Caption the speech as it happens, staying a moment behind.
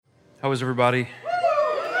How was everybody?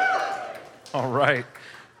 All right.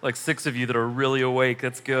 Like 6 of you that are really awake.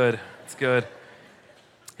 That's good. That's good.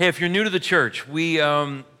 Hey, if you're new to the church, we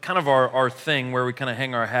kind of our thing where we kind of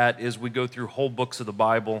hang our hat is we go through whole books of the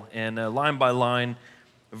Bible and line by line,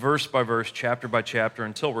 verse by verse, chapter by chapter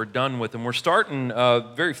until we're done with them. We're starting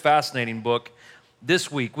a very fascinating book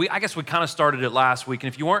this week. I guess we kind of started it last week.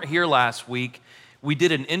 And if you weren't here last week, we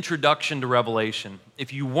did an introduction to Revelation.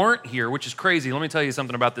 If you weren't here, which is crazy, let me tell you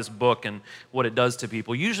something about this book and what it does to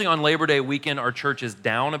people. Usually on Labor Day weekend, our church is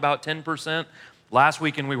down about 10%. Last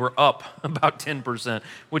weekend, we were up about 10%,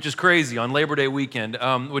 which is crazy on Labor Day weekend,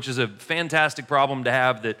 which is a fantastic problem to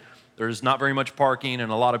have, that there's not very much parking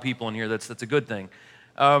and a lot of people in here. That's a good thing.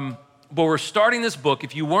 But we're starting this book.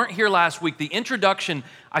 If you weren't here last week, the introduction,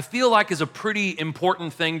 I feel like, is a pretty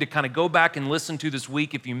important thing to kind of go back and listen to this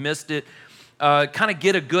week if you missed it. Kind of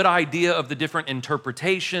get a good idea of the different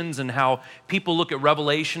interpretations and how people look at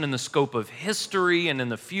Revelation in the scope of history and in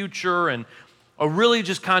the future, and a really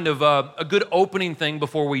just kind of a good opening thing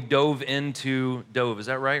before we dove into, is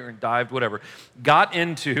that right? Or dived, whatever. Got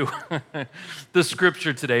into the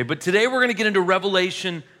scripture today. But today we're going to get into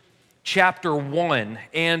Revelation chapter 1.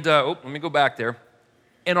 And, let me go back there.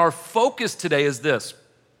 And our focus today is this.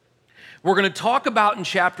 We're going to talk about in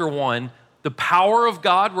chapter 1 the power of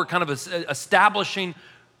God. We're kind of establishing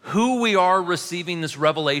who we are receiving this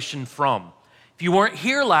revelation from. If you weren't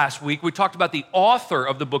here last week, we talked about the author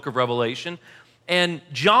of the book of Revelation, and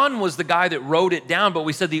John was the guy that wrote it down, but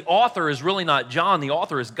we said the author is really not John, the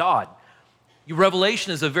author is God.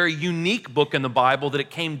 Revelation is a very unique book in the Bible, that it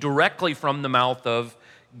came directly from the mouth of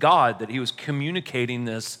God, that he was communicating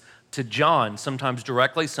this to John, sometimes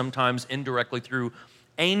directly, sometimes indirectly through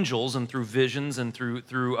angels and through visions and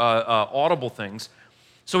through audible things.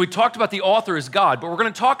 So we talked about the author is God, but we're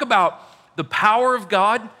going to talk about the power of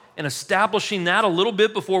God and establishing that a little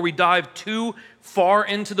bit before we dive too far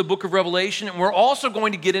into the book of Revelation. And we're also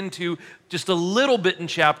going to get into just a little bit in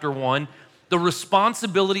chapter 1, the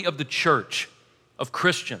responsibility of the church, of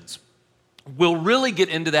Christians. We'll really get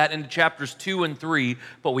into that into chapters 2 and 3,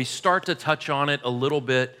 but we start to touch on it a little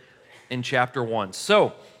bit in chapter 1.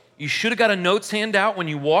 So you should have got a notes handout when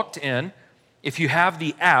you walked in. If you have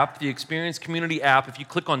the app, the Experience Community app, if you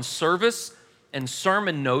click on Service and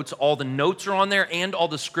Sermon Notes, all the notes are on there and all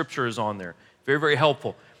the scripture is on there. Very, very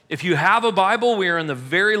helpful. If you have a Bible, we are in the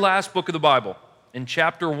very last book of the Bible, in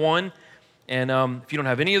chapter 1. And if you don't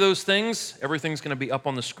have any of those things, everything's going to be up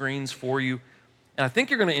on the screens for you. And I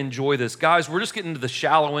think you're going to enjoy this. Guys, we're just getting to the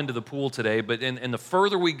shallow end of the pool today, but and the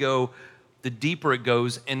further we go, the deeper it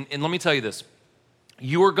goes. And let me tell you this.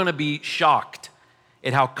 You are going to be shocked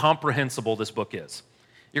at how comprehensible this book is.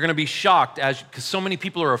 You're going to be shocked because so many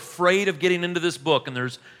people are afraid of getting into this book, and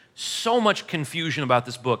there's so much confusion about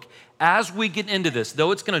this book. As we get into this,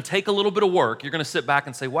 though it's going to take a little bit of work, you're going to sit back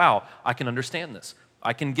and say, wow, I can understand this.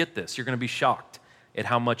 I can get this. You're going to be shocked at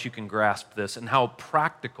how much you can grasp this and how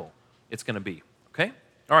practical it's going to be, okay?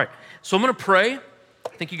 All right, so I'm going to pray.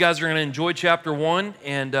 I think you guys are going to enjoy chapter 1,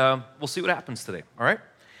 and we'll see what happens today, all right?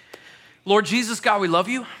 Lord Jesus, God, we love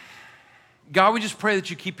you. God, we just pray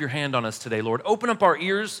that you keep your hand on us today, Lord. Open up our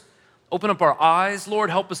ears, open up our eyes.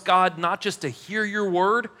 Lord, help us, God, not just to hear your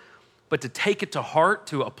word, but to take it to heart,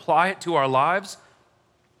 to apply it to our lives.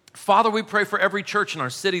 Father, we pray for every church in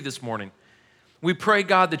our city this morning. We pray,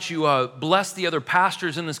 God, that you bless the other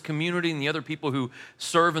pastors in this community and the other people who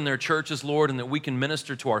serve in their churches, Lord, and that we can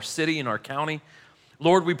minister to our city and our county.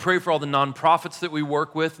 Lord, we pray for all the nonprofits that we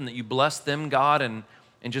work with and that you bless them, God, and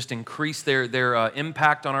just increase their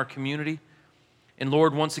impact on our community. And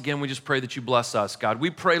Lord, once again, we just pray that you bless us, God.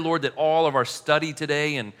 We pray, Lord, that all of our study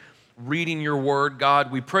today and reading your word,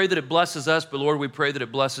 God, we pray that it blesses us, but Lord, we pray that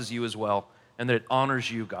it blesses you as well and that it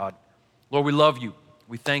honors you, God. Lord, we love you.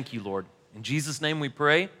 We thank you, Lord. In Jesus' name we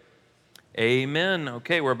pray, amen.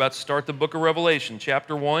 Okay, we're about to start the book of Revelation,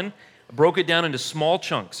 chapter 1. I broke it down into small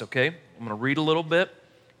chunks, okay? I'm going to read a little bit,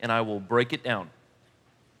 and I will break it down.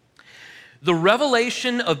 The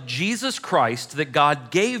revelation of Jesus Christ that God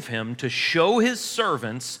gave him to show his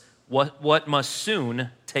servants what must soon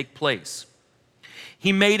take place.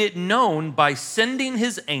 He made it known by sending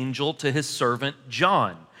his angel to his servant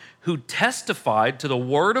John, who testified to the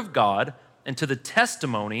word of God and to the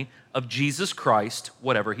testimony of Jesus Christ,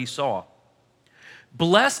 whatever he saw.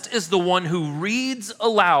 Blessed is the one who reads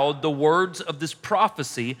aloud the words of this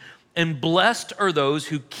prophecy, and blessed are those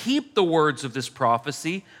who keep the words of this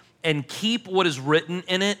prophecy and keep what is written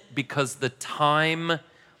in it, because the time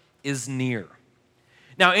is near.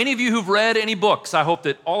 Now, any of you who've read any books, I hope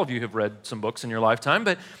that all of you have read some books in your lifetime,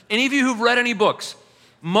 but any of you who've read any books,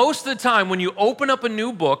 most of the time when you open up a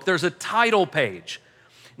new book, there's a title page.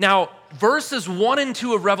 Now, verses 1 and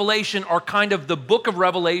 2 of Revelation are kind of the book of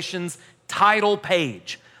Revelation's title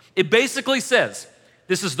page. It basically says,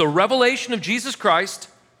 this is the revelation of Jesus Christ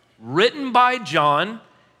written by John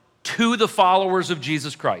to the followers of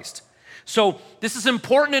Jesus Christ. So this is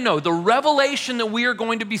important to know. The revelation that we are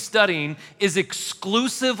going to be studying is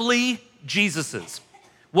exclusively Jesus's.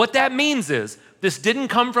 What that means is this didn't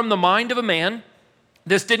come from the mind of a man.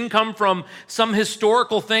 This didn't come from some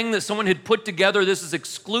historical thing that someone had put together. This is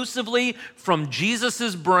exclusively from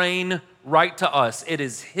Jesus's brain right to us. It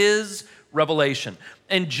is his revelation.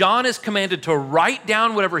 And John is commanded to write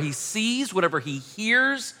down whatever he sees, whatever he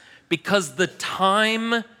hears, because the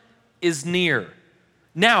time is near.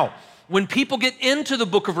 Now, when people get into the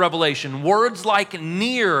book of Revelation, words like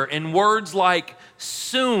near and words like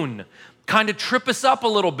soon kind of trip us up a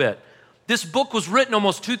little bit. This book was written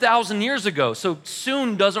almost 2,000 years ago, so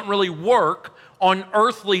soon doesn't really work on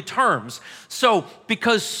earthly terms. So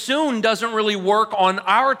because soon doesn't really work on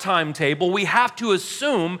our timetable, we have to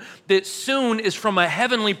assume that soon is from a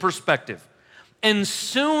heavenly perspective. And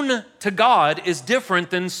soon to God is different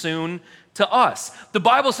than soon to us. The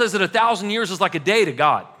Bible says that 1,000 years is like a day to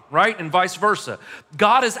God, right? And vice versa.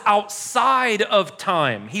 God is outside of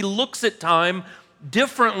time. He looks at time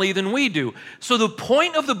differently than we do. So the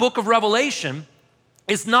point of the book of Revelation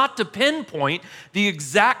is not to pinpoint the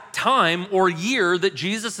exact time or year that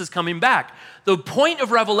Jesus is coming back. The point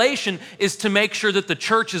of Revelation is to make sure that the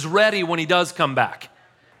church is ready when he does come back.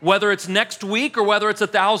 Whether it's next week or whether it's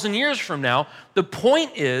 1,000 years from now, the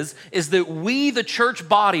point is that we, the church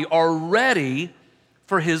body, are ready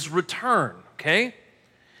for his return, okay?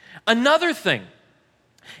 Another thing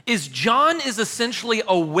is John is essentially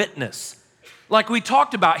a witness. Like we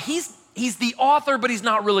talked about, he's the author, but he's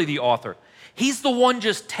not really the author. He's the one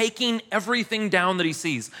just taking everything down that he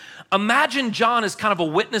sees. Imagine John as kind of a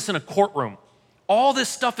witness in a courtroom. All this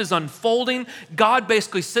stuff is unfolding. God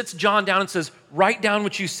basically sits John down and says, write down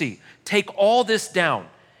what you see. Take all this down.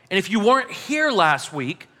 And if you weren't here last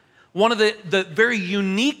week, one of the very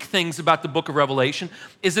unique things about the book of Revelation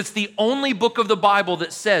is it's the only book of the Bible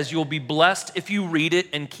that says you'll be blessed if you read it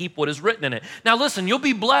and keep what is written in it. Now listen, you'll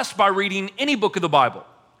be blessed by reading any book of the Bible.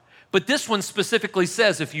 But this one specifically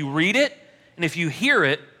says if you read it and if you hear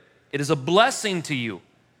it, it is a blessing to you.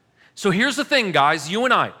 So here's the thing, guys, you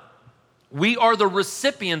and I, we are the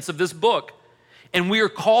recipients of this book. And we are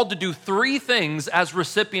called to do three things as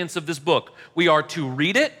recipients of this book. We are to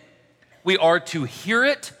read it, we are to hear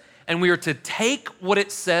it, and we are to take what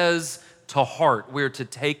it says to heart. We are to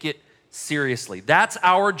take it seriously. That's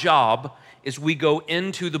our job as we go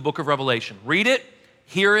into the book of Revelation. Read it,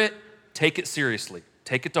 hear it, take it seriously.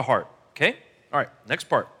 Take it to heart, okay? All right, next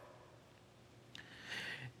part.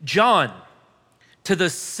 John, to the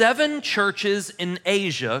 7 churches in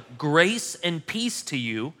Asia, grace and peace to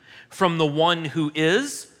you from the one who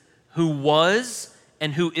is, who was,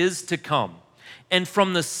 and who is to come, and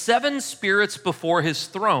from the 7 spirits before his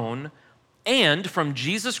throne, and from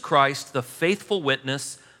Jesus Christ, the faithful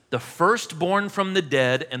witness, the firstborn from the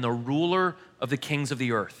dead, and the ruler of the kings of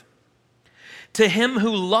the earth. To him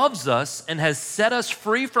who loves us and has set us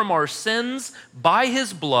free from our sins by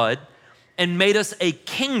his blood and made us a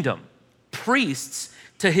kingdom, priests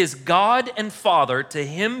to his God and Father, to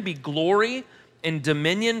him be glory and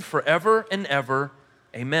dominion forever and ever.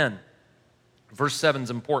 Amen. Verse 7 is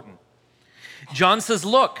important. John says,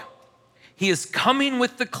 look, he is coming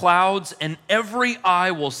with the clouds, and every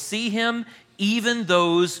eye will see him, even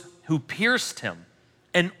those who pierced him.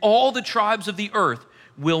 And all the tribes of the earth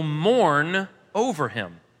will mourn over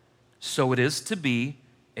him. So it is to be.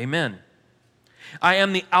 Amen. I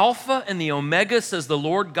am the Alpha and the Omega, says the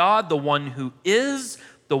Lord God, the one who is,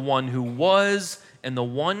 the one who was, and the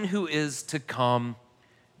one who is to come,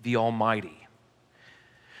 the Almighty.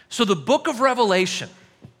 So the book of Revelation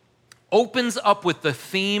opens up with the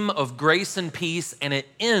theme of grace and peace, and it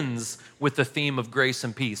ends with the theme of grace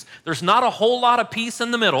and peace. There's not a whole lot of peace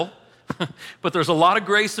in the middle, but there's a lot of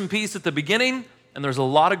grace and peace at the beginning, and there's a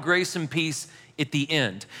lot of grace and peace at the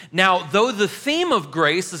end. Now, though the theme of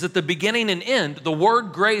grace is at the beginning and end, the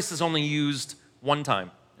word grace is only used one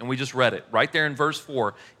time, and we just read it. Right there in verse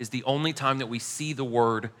 4 is the only time that we see the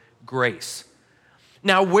word grace.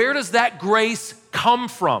 Now, where does that grace come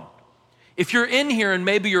from? If you're in here and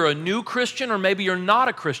maybe you're a new Christian or maybe you're not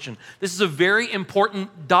a Christian, this is a very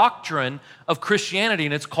important doctrine of Christianity,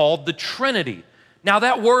 and it's called the Trinity. Now,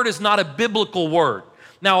 that word is not a biblical word.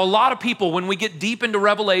 Now, a lot of people, when we get deep into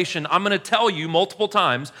Revelation, I'm going to tell you multiple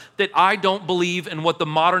times that I don't believe in what the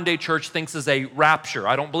modern day church thinks is a rapture.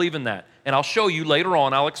 I don't believe in that. And I'll show you later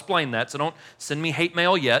on. I'll explain that. So don't send me hate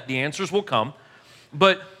mail yet. The answers will come.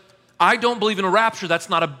 But I don't believe in a rapture. That's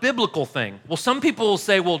not a biblical thing. Well, some people will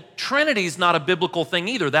say, well, Trinity's not a biblical thing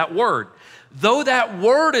either, that word. Though that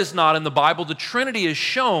word is not in the Bible, the Trinity is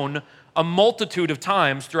shown a multitude of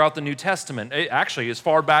times throughout the New Testament. Actually, as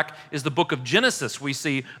far back as the book of Genesis, we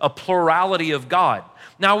see a plurality of God.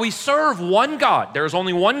 Now, we serve one God. There's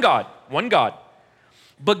only one God, one God.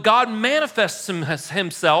 But God manifests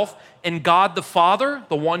himself in God the Father,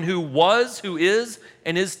 the one who was, who is,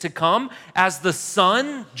 and is to come, as the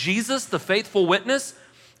Son, Jesus, the faithful witness,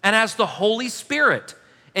 and as the Holy Spirit.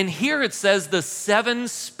 And here it says the 7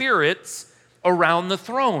 spirits around the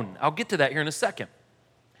throne. I'll get to that here in a second.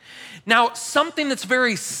 Now, something that's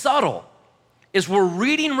very subtle is we're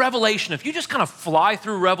reading Revelation. If you just kind of fly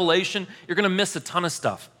through Revelation, you're going to miss a ton of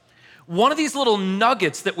stuff. One of these little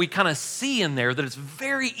nuggets that we kind of see in there that it's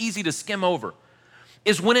very easy to skim over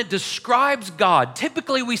is when it describes God.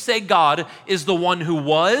 Typically, we say God is the one who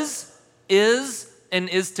was, is, and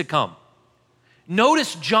is to come.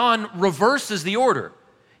 Notice John reverses the order.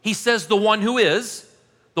 He says the one who is,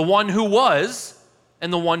 the one who was,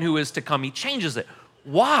 and the one who is to come. He changes it.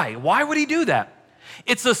 Why? Why would he do that?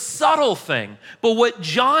 It's a subtle thing, but what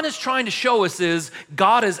John is trying to show us is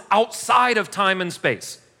God is outside of time and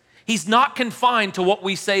space. He's not confined to what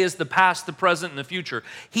we say is the past, the present, and the future.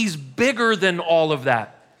 He's bigger than all of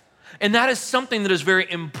that. And that is something that is very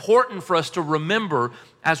important for us to remember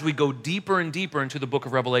as we go deeper and deeper into the book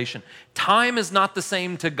of Revelation. Time is not the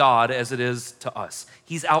same to God as it is to us.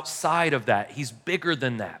 He's outside of that. He's bigger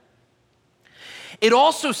than that. It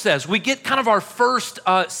also says, we get kind of our first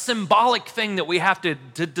symbolic thing that we have to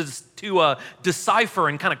decipher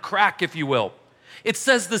and kind of crack, if you will. It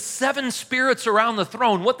says the 7 spirits around the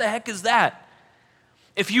throne. What the heck is that?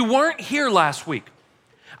 If you weren't here last week,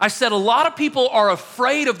 I said a lot of people are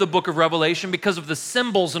afraid of the book of Revelation because of the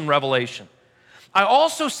symbols in Revelation. I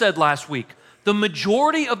also said last week, the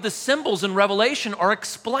majority of the symbols in Revelation are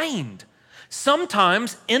explained.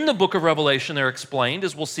 Sometimes in the book of Revelation they're explained,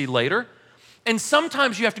 as we'll see later, and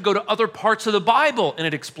sometimes you have to go to other parts of the Bible and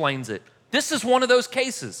it explains it. This is one of those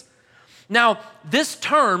cases. Now, this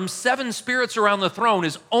term, 7 spirits around the throne,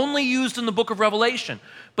 is only used in the book of Revelation.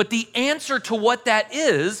 But the answer to what that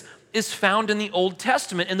is found in the Old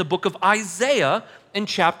Testament in the book of Isaiah in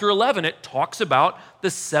chapter 11. It talks about the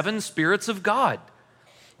 7 spirits of God.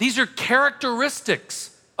 These are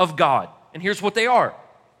characteristics of God. And here's what they are: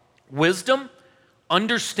 wisdom,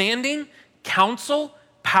 understanding, counsel,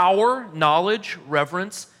 power, knowledge,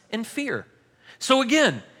 reverence, and fear. So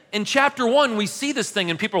again, in chapter 1, we see this thing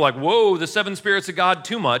and people are like, whoa, the 7 spirits of God,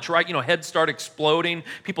 too much, right? You know, heads start exploding.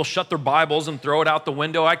 People shut their Bibles and throw it out the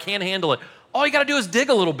window. I can't handle it. All you got to do is dig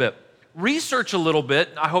a little bit, research a little bit.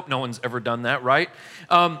 I hope no one's ever done that, right?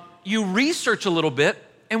 You research a little bit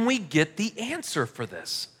and we get the answer for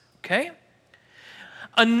this, okay?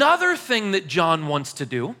 Another thing that John wants to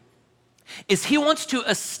do is he wants to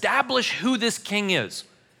establish who this king is.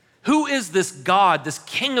 Who is this God, this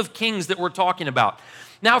King of Kings that we're talking about?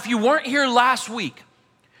 Now, if you weren't here last week,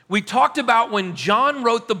 we talked about when John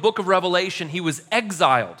wrote the book of Revelation, he was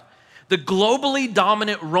exiled. The globally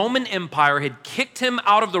dominant Roman Empire had kicked him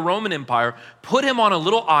out of the Roman Empire, put him on a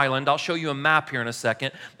little island. I'll show you a map here in a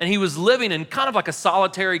second. And he was living in kind of like a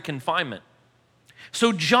solitary confinement.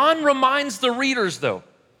 So John reminds the readers, though.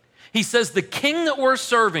 He says, the king that we're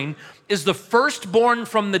serving is the firstborn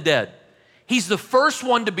from the dead. He's the first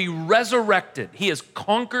one to be resurrected. He has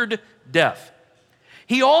conquered death.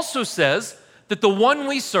 He also says that the one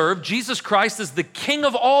we serve, Jesus Christ, is the king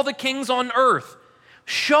of all the kings on earth,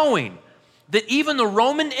 showing that even the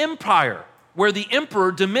Roman Empire, where the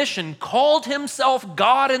emperor Domitian called himself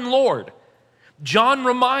God and Lord, John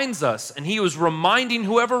reminds us, and he was reminding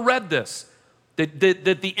whoever read this, that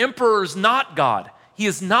the emperor is not God. He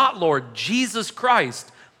is not Lord. Jesus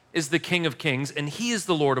Christ is the King of Kings, and he is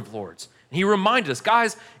the Lord of Lords. He reminded us,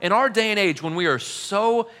 guys, in our day and age when we are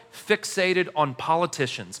so fixated on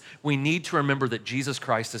politicians, we need to remember that Jesus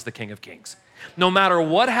Christ is the King of Kings. No matter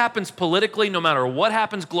what happens politically, no matter what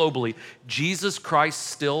happens globally, Jesus Christ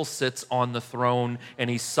still sits on the throne and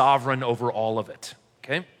he's sovereign over all of it,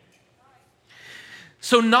 okay?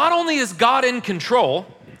 So not only is God in control,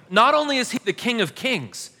 not only is he the King of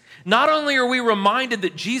Kings, not only are we reminded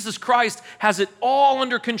that Jesus Christ has it all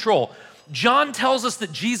under control, John tells us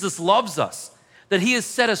that Jesus loves us, that he has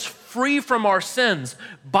set us free from our sins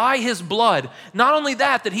by his blood. Not only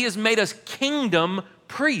that, that he has made us kingdom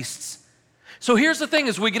priests. So here's the thing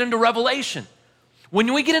as we get into Revelation.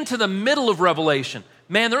 When we get into the middle of Revelation,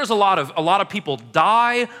 man, there's a lot of people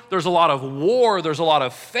die, there's a lot of war, there's a lot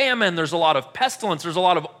of famine, there's a lot of pestilence, there's a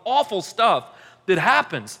lot of awful stuff that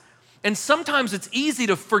happens. And sometimes it's easy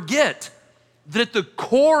to forget that at the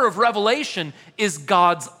core of Revelation is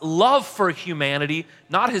God's love for humanity,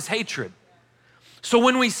 not his hatred. So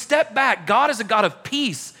when we step back, God is a God of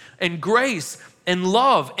peace and grace and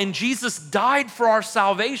love, and Jesus died for our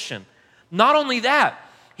salvation. Not only that,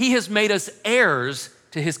 he has made us heirs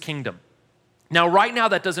to his kingdom. Now, right now,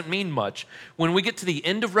 that doesn't mean much. When we get to the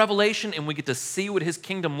end of Revelation and we get to see what his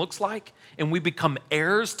kingdom looks like, and we become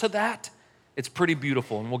heirs to that, it's pretty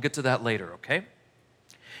beautiful, and we'll get to that later, okay?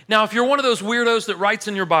 Now, if you're one of those weirdos that writes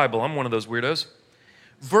in your Bible, I'm one of those weirdos,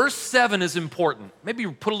 verse 7 is important. Maybe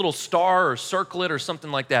you put a little star or circle it or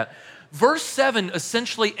something like that. Verse 7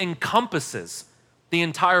 essentially encompasses the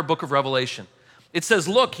entire book of Revelation. It says,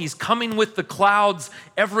 look, he's coming with the clouds.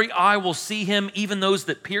 Every eye will see him, even those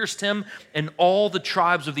that pierced him, and all the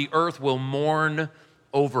tribes of the earth will mourn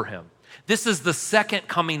over him. This is the second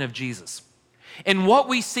coming of Jesus. And what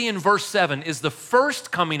we see in verse 7 is the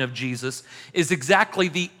first coming of Jesus is exactly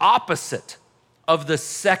the opposite of the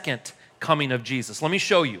second coming of Jesus. Let me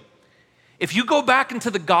show you. If you go back into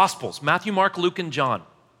the Gospels, Matthew, Mark, Luke, and John,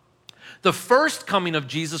 the first coming of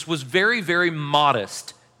Jesus was very, very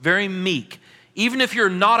modest, very meek. Even if you're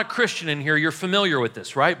not a Christian in here, you're familiar with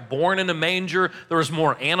this, right? Born in a manger, there was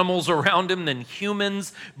more animals around him than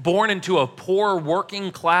humans. Born into a poor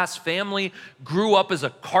working class family, grew up as a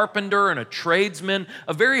carpenter and a tradesman,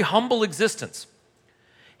 a very humble existence.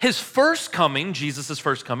 His first coming, Jesus'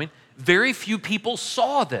 first coming, very few people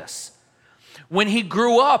saw this. When he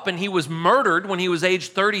grew up and he was murdered when he was age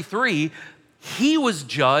 33, he was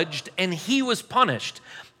judged and he was punished,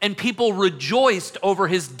 and people rejoiced over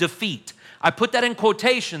his defeat. I put that in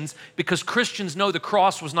quotations because Christians know the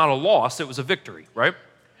cross was not a loss, it was a victory, right?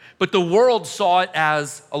 But the world saw it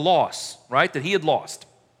as a loss, right? That he had lost.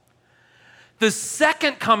 The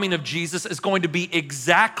second coming of Jesus is going to be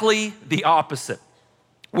exactly the opposite.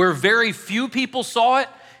 Where very few people saw it,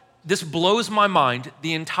 this blows my mind,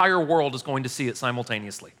 the entire world is going to see it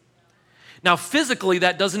simultaneously. Now, physically,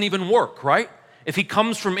 that doesn't even work, right? If he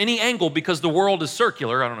comes from any angle, because the world is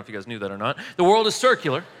circular, I don't know if you guys knew that or not, the world is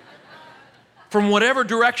circular. From whatever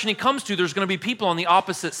direction he comes to, there's going to be people on the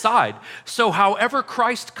opposite side. So however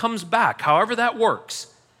Christ comes back, however that works,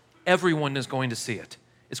 everyone is going to see it.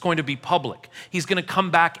 It's going to be public. He's going to come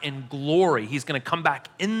back in glory. He's going to come back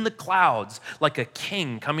in the clouds like a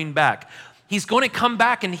king coming back. He's going to come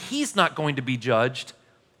back and he's not going to be judged.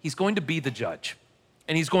 He's going to be the judge.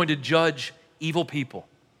 And he's going to judge evil people.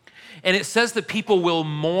 And it says that people will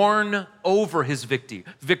mourn over his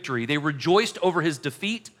victory. They rejoiced over his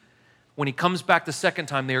defeat. When he comes back the second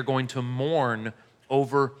time, they are going to mourn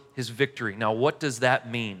over his victory. Now, what does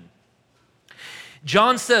that mean?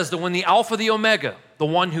 John says that when the Alpha, the Omega, the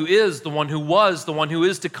one who is, the one who was, the one who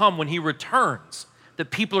is to come, when he returns,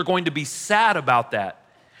 that people are going to be sad about that.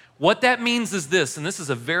 What that means is this, and this is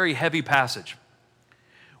a very heavy passage.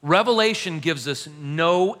 Revelation gives us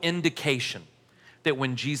no indication that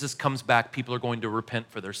when Jesus comes back, people are going to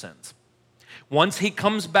repent for their sins. Once he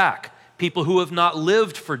comes back, people who have not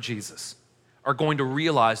lived for Jesus are going to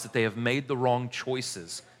realize that they have made the wrong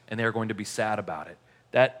choices and they're going to be sad about it.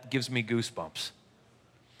 That gives me goosebumps.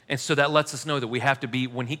 And so that lets us know that we have to be,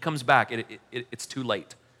 when he comes back, it's too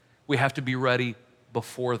late. We have to be ready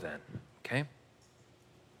before then, okay?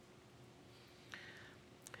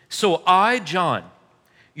 So I, John,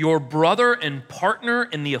 your brother and partner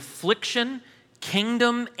in the affliction,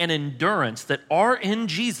 kingdom, and endurance that are in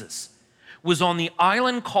Jesus, was on the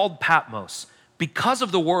island called Patmos because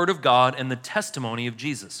of the word of God and the testimony of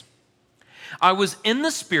Jesus. I was in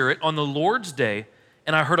the Spirit on the Lord's day,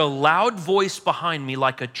 and I heard a loud voice behind me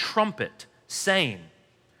like a trumpet saying,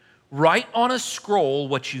 "Write on a scroll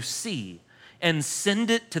what you see and send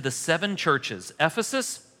it to the 7 churches,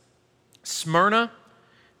 Ephesus, Smyrna,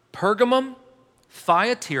 Pergamum,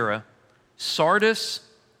 Thyatira, Sardis,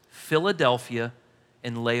 Philadelphia,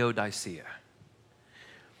 and Laodicea."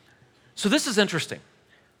 So this is interesting.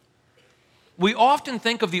 We often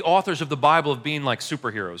think of the authors of the Bible of being like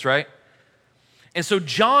superheroes, right? And so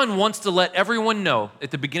John wants to let everyone know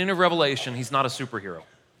at the beginning of Revelation, he's not a superhero.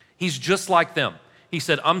 He's just like them. He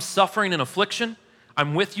said, I'm suffering in affliction.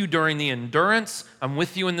 I'm with you during the endurance. I'm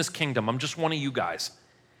with you in this kingdom. I'm just one of you guys.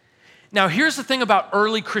 Now, here's the thing about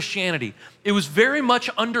early Christianity. It was very much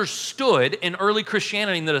understood in early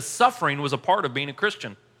Christianity that a suffering was a part of being a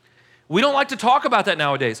Christian. We don't like to talk about that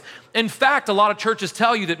nowadays. In fact, a lot of churches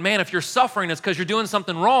tell you that, man, if you're suffering, it's because you're doing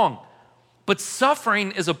something wrong. But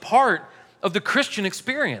suffering is a part of the Christian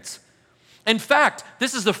experience. In fact,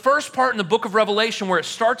 this is the first part in the book of Revelation where it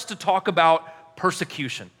starts to talk about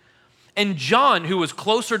persecution. And John, who was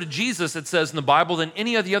closer to Jesus, it says in the Bible, than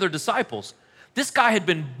any of the other disciples, this guy had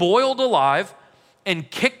been boiled alive and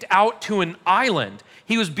kicked out to an island.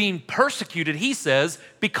 He was being persecuted, he says,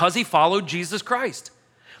 because he followed Jesus Christ.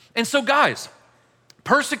 And so guys,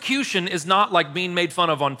 persecution is not like being made fun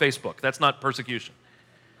of on Facebook. That's not persecution.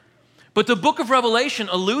 But the book of Revelation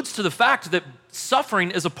alludes to the fact that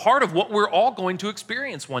suffering is a part of what we're all going to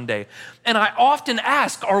experience one day. And I often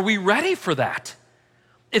ask, are we ready for that?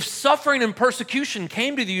 If suffering and persecution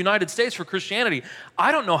came to the United States for Christianity,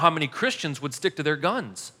 I don't know how many Christians would stick to their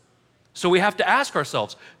guns. So we have to ask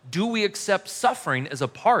ourselves, do we accept suffering as a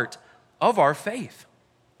part of our faith?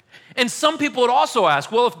 And some people would also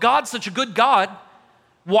ask, well, if God's such a good God,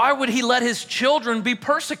 why would he let his children be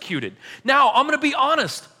persecuted? Now, I'm gonna be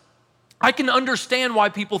honest. I can understand why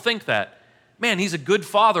people think that. Man, he's a good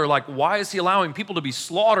father. Like, why is he allowing people to be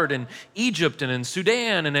slaughtered in Egypt and in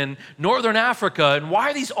Sudan and in Northern Africa? And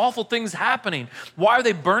why are these awful things happening? Why are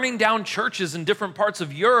they burning down churches in different parts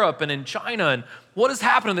of Europe and in China? And what is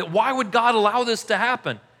happening? Why would God allow this to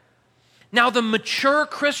happen? Now, the mature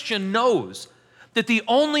Christian knows that the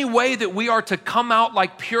only way that we are to come out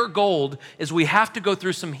like pure gold is we have to go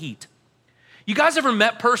through some heat. You guys ever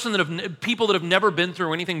met people that have never been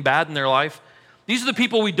through anything bad in their life? These are the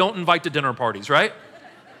people we don't invite to dinner parties, right?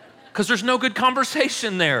 Because there's no good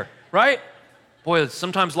conversation there, right? Boy,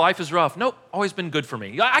 sometimes life is rough. Nope, always been good for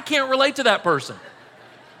me. I can't relate to that person.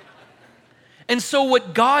 And so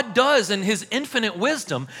what God does in his infinite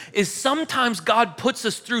wisdom is sometimes God puts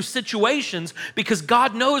us through situations because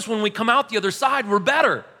God knows when we come out the other side, we're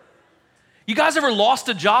better. You guys ever lost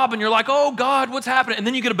a job and you're like, oh God, what's happening? And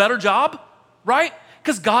then you get a better job, right?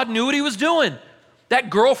 Because God knew what he was doing. That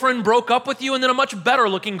girlfriend broke up with you and then a much better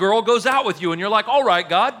looking girl goes out with you and you're like, all right,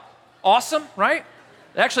 God, awesome, right?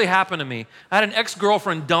 It actually happened to me. I had an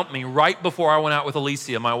ex-girlfriend dump me right before I went out with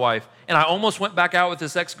Alicia, my wife. And I almost went back out with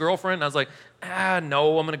this ex-girlfriend. And I was like,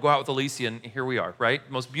 no, I'm gonna go out with Alicia. And here we are, right?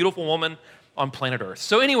 Most beautiful woman on planet Earth.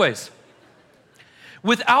 So anyways,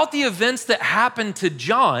 without the events that happened to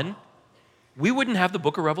John, we wouldn't have the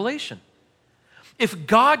book of Revelation. If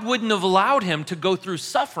God wouldn't have allowed him to go through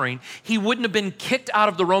suffering, he wouldn't have been kicked out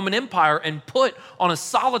of the Roman Empire and put on a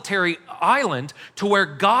solitary island to where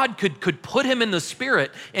God could put him in the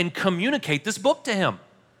spirit and communicate this book to him.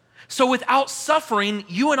 So without suffering,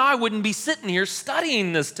 you and I wouldn't be sitting here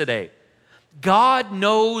studying this today. God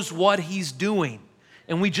knows what he's doing,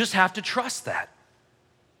 and we just have to trust that.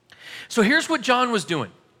 So here's what John was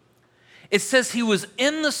doing. It says he was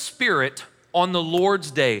in the spirit on the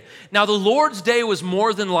Lord's day. Now, the Lord's day was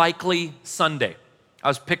more than likely Sunday. I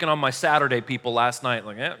was picking on my Saturday people last night,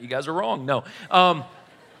 like, you guys are wrong. No.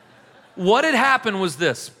 What had happened was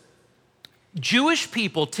this. Jewish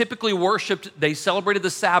people typically they celebrated the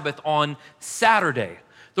Sabbath on Saturday.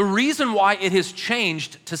 The reason why it has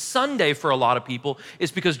changed to Sunday for a lot of people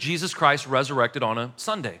is because Jesus Christ resurrected on a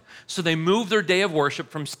Sunday. So they moved their day of worship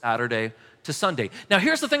from Saturday to Sunday. Now,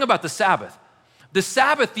 here's the thing about the Sabbath. The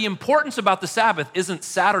Sabbath, the importance about the Sabbath isn't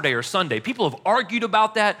Saturday or Sunday. People have argued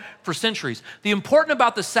about that for centuries. The important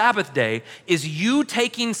about the Sabbath day is you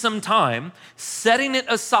taking some time, setting it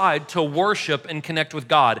aside to worship and connect with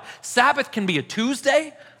God. Sabbath can be a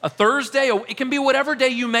Tuesday, a Thursday, it can be whatever day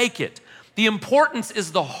you make it. The importance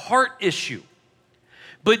is the heart issue.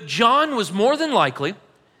 But John was more than likely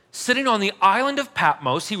sitting on the island of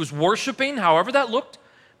Patmos. He was worshiping, however that looked.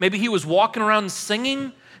 Maybe he was walking around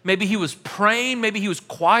singing. Maybe he was praying, maybe he was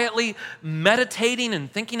quietly meditating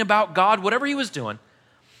and thinking about God, whatever he was doing.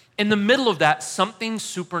 In the middle of that, something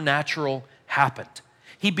supernatural happened.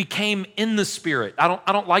 He became in the spirit. I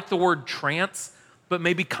don't like the word trance, but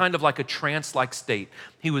maybe kind of like a trance-like state.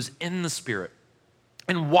 He was in the spirit.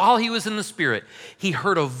 And while he was in the spirit, he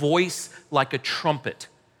heard a voice like a trumpet.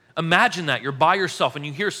 Imagine that, you're by yourself and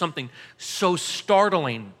you hear something so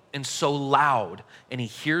startling and so loud, and he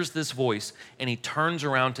hears this voice and he turns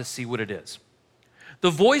around to see what it is. The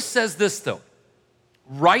voice says this though,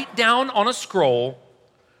 write down on a scroll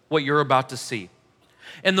what you're about to see.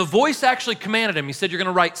 And the voice actually commanded him, he said, you're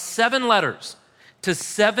gonna write 7 letters to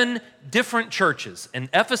 7 different churches in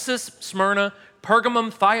Ephesus, Smyrna,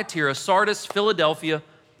 Pergamum, Thyatira, Sardis, Philadelphia,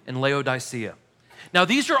 and Laodicea. Now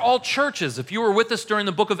these are all churches. If you were with us during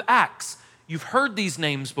the book of Acts, you've heard these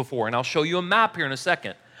names before, and I'll show you a map here in a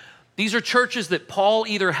second. These are churches that Paul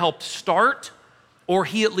either helped start or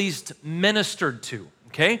he at least ministered to,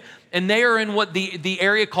 okay? And they are in what the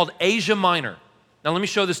area called Asia Minor. Now let me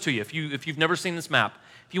show this to you if you've never seen this map.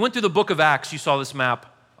 If you went through the book of Acts, you saw this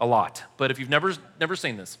map a lot, but if you've never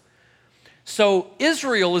seen this. So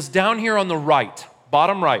Israel is down here on the right,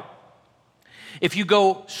 bottom right. If you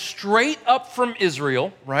go straight up from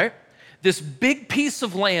Israel, right, this big piece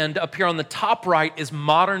of land up here on the top right is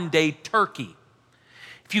modern day Turkey.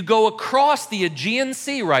 If you go across the Aegean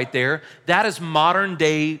Sea right there, that is modern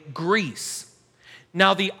day Greece.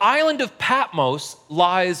 Now, the island of Patmos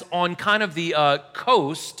lies on kind of the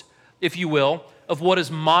coast, if you will, of what is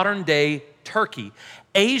modern day Turkey.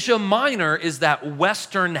 Asia Minor is that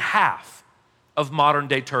western half of modern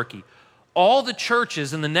day Turkey. All the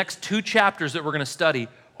churches in the next 2 chapters that we're going to study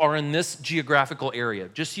are in this geographical area,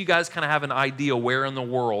 just so you guys kind of have an idea where in the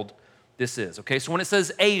world this is, okay? So when it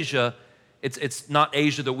says Asia, it's not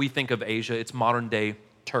Asia that we think of Asia, it's modern day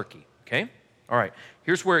Turkey, okay? All right,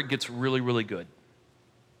 here's where it gets really, really good.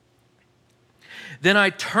 Then I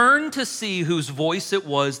turned to see whose voice it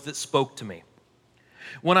was that spoke to me.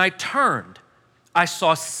 When I turned, I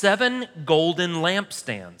saw 7 golden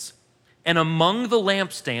lampstands, and among the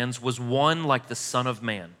lampstands was one like the Son of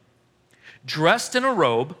Man, dressed in a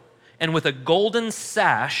robe and with a golden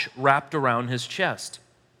sash wrapped around his chest.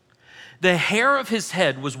 The hair of his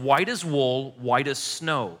head was white as wool, white as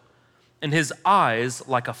snow, and his eyes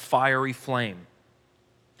like a fiery flame.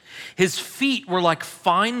 His feet were like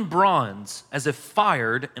fine bronze, as if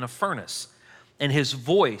fired in a furnace, and his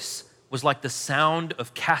voice was like the sound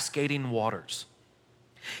of cascading waters.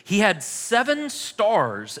 He had 7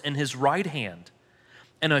 stars in his right hand,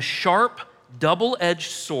 and a sharp,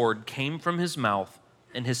 double-edged sword came from his mouth,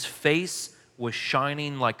 and his face was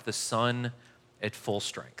shining like the sun at full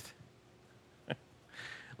strength.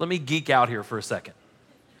 Let me geek out here for a second.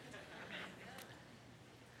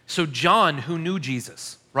 So John, who knew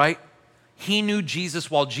Jesus, right? He knew Jesus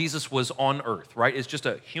while Jesus was on earth, right? It's just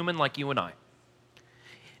a human like you and I.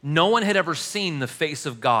 No one had ever seen the face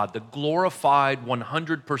of God, the glorified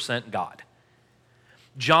 100% God.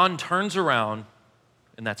 John turns around,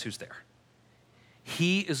 and that's who's there.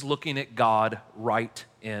 He is looking at God right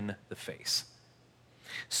in the face.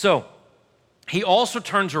 So he also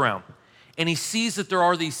turns around, and he sees that there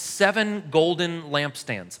are these 7 golden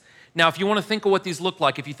lampstands. Now, if you want to think of what these look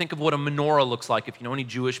like, if you think of what a menorah looks like, if you know any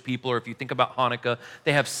Jewish people, or if you think about Hanukkah,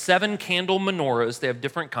 they have 7 candle menorahs. They have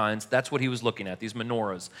different kinds. That's what he was looking at, these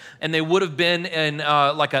menorahs. And they would have been in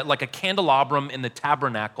like a candelabrum in the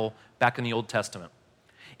tabernacle back in the Old Testament.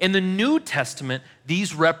 In the New Testament,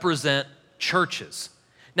 these represent churches.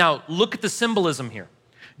 Now, look at the symbolism here.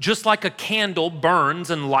 Just like a candle burns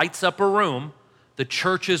and lights up a room, the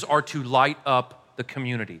churches are to light up the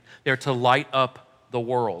community. They're to light up the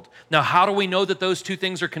world. Now, how do we know that those 2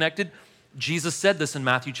 things are connected? Jesus said this in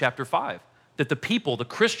Matthew chapter 5, that the people, the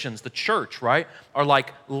Christians, the church, right, are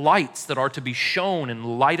like lights that are to be shown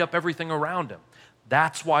and light up everything around him.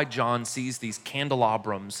 That's why John sees these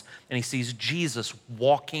candelabrums and he sees Jesus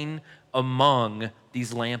walking among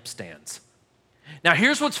these lampstands. Now,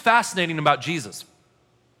 here's what's fascinating about Jesus.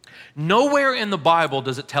 Nowhere in the Bible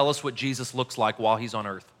does it tell us what Jesus looks like while he's on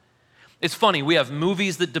earth. It's funny, we have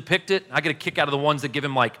movies that depict it. I get a kick out of the ones that give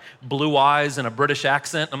him like blue eyes and a British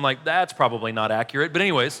accent. I'm like, that's probably not accurate. But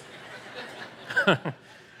anyways,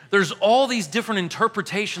 there's all these different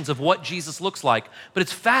interpretations of what Jesus looks like, but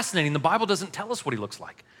it's fascinating. The Bible doesn't tell us what he looks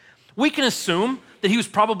like. We can assume that he was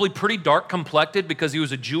probably pretty dark complected because he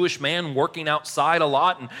was a Jewish man working outside a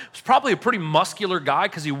lot, and was probably a pretty muscular guy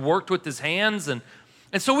because he worked with his hands, and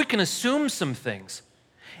so we can assume some things.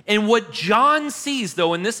 And what John sees,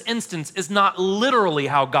 though, in this instance is not literally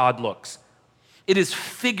how God looks. It is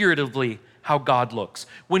figuratively how God looks.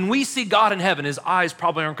 When we see God in heaven, his eyes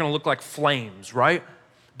probably aren't going to look like flames, right?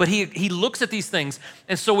 But he looks at these things,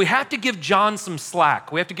 and so we have to give John some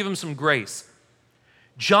slack. We have to give him some grace.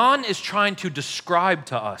 John is trying to describe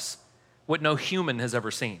to us what no human has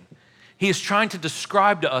ever seen. He is trying to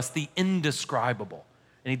describe to us the indescribable,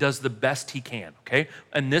 and he does the best he can, okay?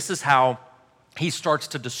 And this is how he starts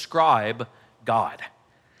to describe God.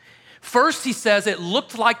 First, he says it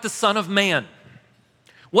looked like the Son of Man.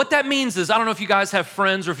 What that means is, I don't know if you guys have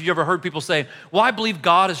friends or if you've ever heard people say, well, I believe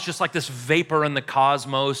God is just like this vapor in the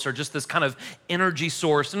cosmos or just this kind of energy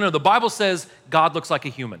source. No, the Bible says God looks like a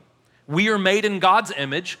human. We are made in God's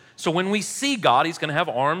image, so when we see God, he's going to have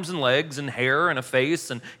arms and legs and hair and a face,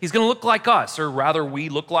 and he's going to look like us, or rather, we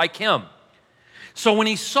look like him. So when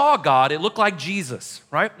he saw God, it looked like Jesus,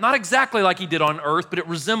 right? Not exactly like he did on earth, but it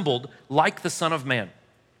resembled like the Son of Man.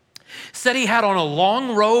 Said he had on a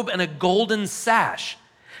long robe and a golden sash.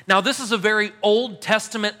 Now, this is a very Old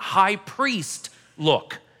Testament high priest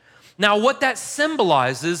look. Now, what that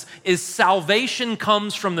symbolizes is salvation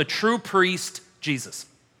comes from the true priest, Jesus.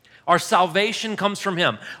 Our salvation comes from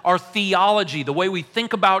him. Our theology, the way we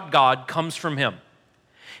think about God, comes from him.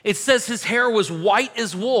 It says his hair was white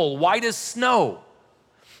as wool, white as snow.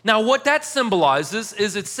 Now, what that symbolizes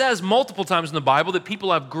is it says multiple times in the Bible that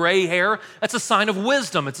people have gray hair. That's a sign of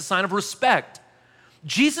wisdom. It's a sign of respect.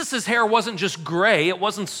 Jesus' hair wasn't just gray, it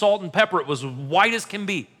wasn't salt and pepper, it was white as can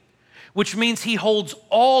be, which means he holds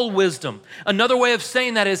all wisdom. Another way of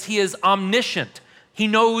saying that is he is omniscient. He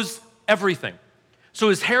knows everything. So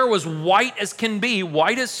his hair was white as can be,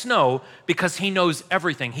 white as snow, because he knows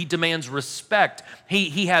everything. He demands respect.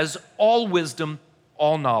 He has all wisdom,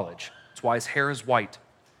 all knowledge. That's why his hair is white.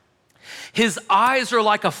 His eyes are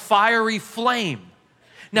like a fiery flame.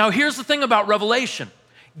 Now here's the thing about Revelation.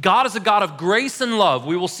 God is a God of grace and love.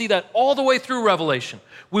 We will see that all the way through Revelation.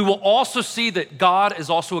 We will also see that God is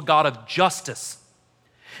also a God of justice.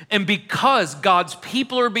 And because God's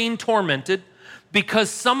people are being tormented, because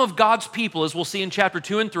some of God's people, as we'll see in chapter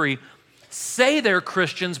 2 and 3, say they're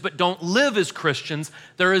Christians but don't live as Christians,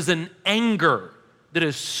 there is an anger that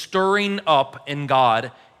is stirring up in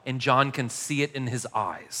God, and John can see it in his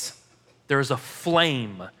eyes. There is a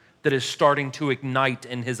flame that is starting to ignite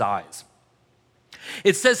in his eyes.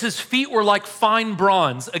 It says his feet were like fine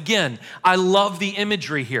bronze. Again, I love the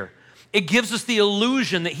imagery here. It gives us the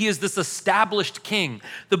illusion that he is this established king.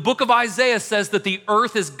 The book of Isaiah says that the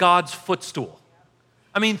earth is God's footstool.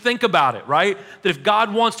 I mean, think about it, right? That if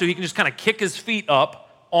God wants to, he can just kind of kick his feet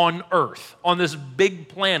up on earth, on this big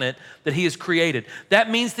planet that he has created.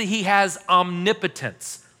 That means that he has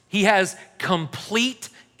omnipotence. He has complete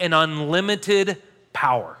and unlimited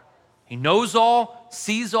power. He knows all,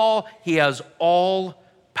 sees all, he has all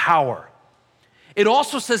power. It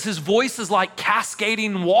also says his voice is like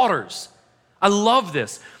cascading waters. I love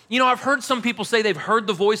this. You know, I've heard some people say they've heard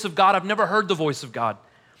the voice of God. I've never heard the voice of God.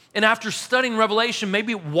 And after studying Revelation,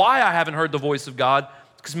 maybe why I haven't heard the voice of God,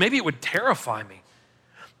 because maybe it would terrify me.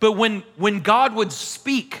 But when God would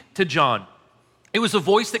speak to John, it was a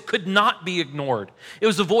voice that could not be ignored. It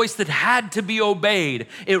was a voice that had to be obeyed.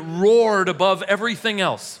 It roared above everything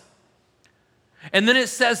else. And then it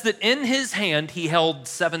says that in his hand, he held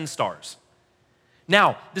 7 stars.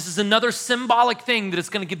 Now, this is another symbolic thing that it's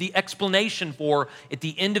going to give the explanation for at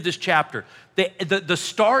the end of this chapter. The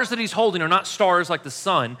stars that he's holding are not stars like the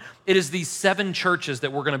sun. It is these 7 churches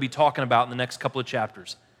that we're going to be talking about in the next couple of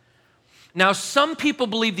chapters. Now, some people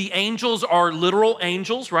believe the angels are literal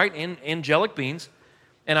angels, right? Angelic beings.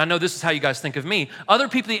 And I know this is how you guys think of me. Other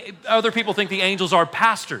people think the angels are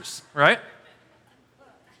pastors, right?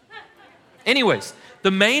 Anyways, the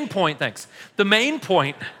main point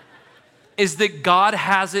is that God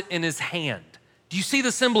has it in his hand. Do you see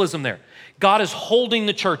the symbolism there? God is holding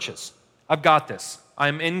the churches. I've got this. I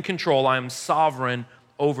am in control. I am sovereign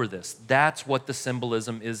over this. That's what the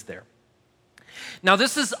symbolism is there. Now,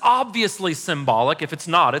 this is obviously symbolic. If it's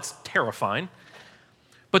not, it's terrifying.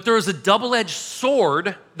 But there is a double-edged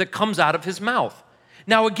sword that comes out of his mouth.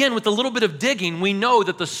 Now, again, with a little bit of digging, we know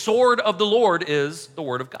that the sword of the Lord is the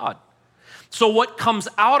word of God. So what comes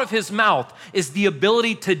out of his mouth is the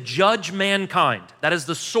ability to judge mankind. That is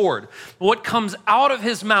the sword. What comes out of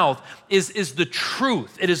his mouth is the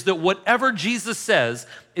truth. It is that whatever Jesus says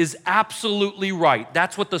is absolutely right.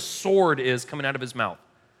 That's what the sword is coming out of his mouth.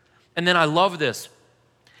 And then I love this.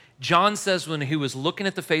 John says when he was looking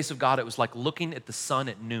at the face of God, it was like looking at the sun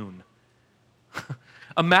at noon.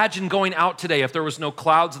 Imagine going out today if there was no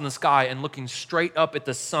clouds in the sky and looking straight up at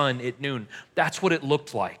the sun at noon. That's what it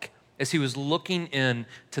looked like as he was looking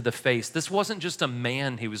into the face. This wasn't just a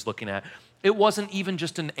man he was looking at. It wasn't even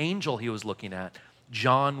just an angel he was looking at.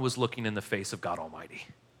 John was looking in the face of God Almighty.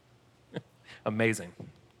 Amazing.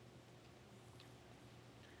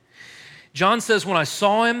 John says, when I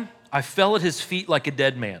saw him, I fell at his feet like a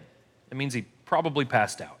dead man. That means he probably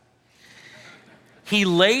passed out. He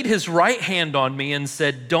laid his right hand on me and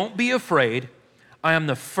said, don't be afraid. I am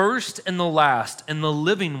the first and the last and the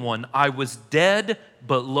living one. I was dead,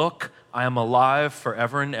 but look, I am alive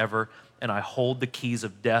forever and ever, and I hold the keys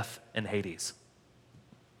of death and Hades.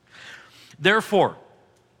 Therefore,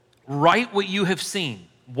 write what you have seen,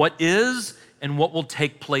 what is and what will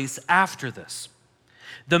take place after this.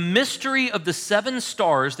 The mystery of the 7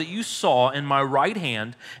 stars that you saw in my right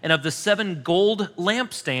hand and of the 7 gold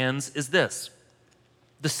lampstands is this.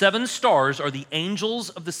 The 7 stars are the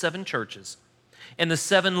angels of the 7 churches, and the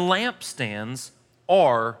 7 lampstands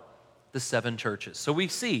are the 7 churches. So we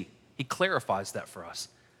see, he clarifies that for us.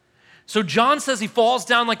 So John says he falls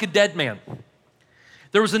down like a dead man.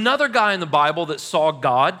 There was another guy in the Bible that saw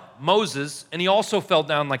God, Moses, and he also fell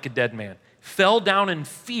down like a dead man. Fell down in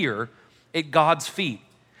fear at God's feet.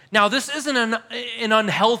 Now, this isn't an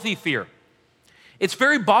unhealthy fear. It's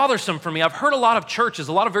very bothersome for me. I've heard a lot of churches,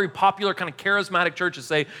 a lot of very popular kind of charismatic churches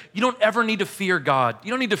say, you don't ever need to fear God. You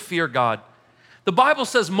don't need to fear God. The Bible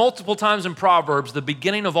says multiple times in Proverbs, the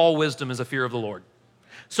beginning of all wisdom is a fear of the Lord.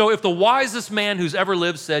 So if the wisest man who's ever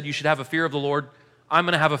lived said you should have a fear of the Lord, I'm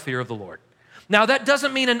going to have a fear of the Lord. Now, that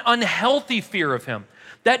doesn't mean an unhealthy fear of him.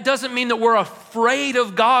 That doesn't mean that we're afraid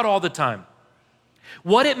of God all the time.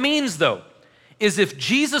 What it means, though, is if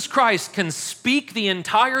Jesus Christ can speak the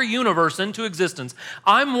entire universe into existence,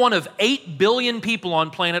 I'm one of 8 billion people on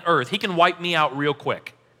planet Earth. He can wipe me out real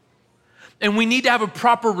quick. And we need to have a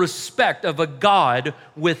proper respect of a God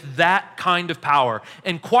with that kind of power.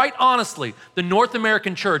 And quite honestly, the North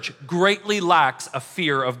American church greatly lacks a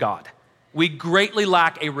fear of God. We greatly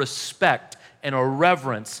lack a respect and a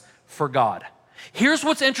reverence for God. Here's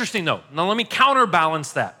what's interesting though. Now let me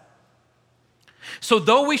counterbalance that. So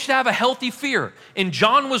though we should have a healthy fear, and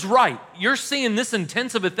John was right, you're seeing this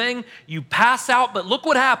intense of a thing, you pass out, but look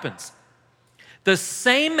what happens. The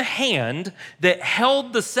same hand that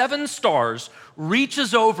held the 7 stars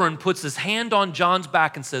reaches over and puts his hand on John's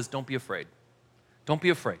back and says, don't be afraid. Don't be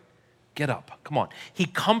afraid. Get up. Come on. He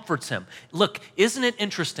comforts him. Look, isn't it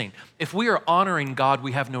interesting? If we are honoring God,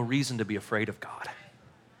 we have no reason to be afraid of God.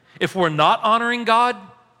 If we're not honoring God,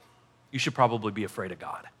 you should probably be afraid of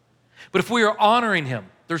God. But if we are honoring him,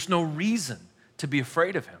 there's no reason to be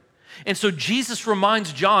afraid of him. And so Jesus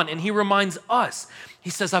reminds John, and he reminds us. He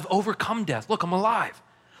says, I've overcome death. Look, I'm alive.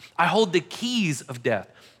 I hold the keys of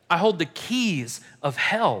death. I hold the keys of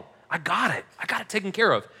hell. I got it. I got it taken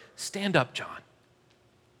care of. Stand up, John.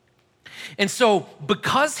 And so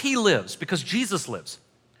because he lives, because Jesus lives,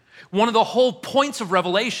 one of the whole points of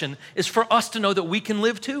Revelation is for us to know that we can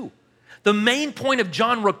live too. The main point of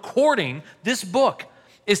John recording this book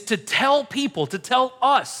is to tell people, to tell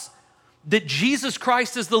us that Jesus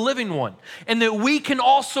Christ is the living one and that we can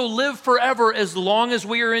also live forever as long as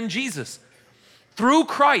we are in Jesus. Through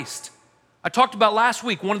Christ, I talked about last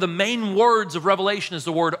week, one of the main words of Revelation is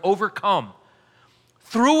the word overcome.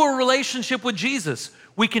 Through a relationship with Jesus,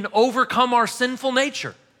 we can overcome our sinful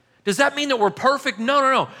nature. Does that mean that we're perfect?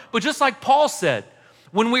 No. But just like Paul said,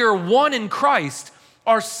 when we are one in Christ,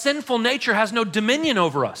 our sinful nature has no dominion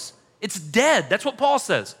over us. It's dead. That's what Paul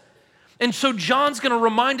says. And so John's going to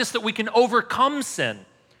remind us that we can overcome sin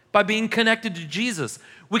by being connected to Jesus.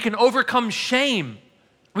 We can overcome shame.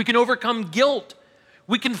 We can overcome guilt.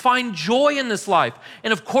 We can find joy in this life.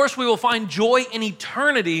 And of course, we will find joy in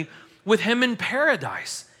eternity with him in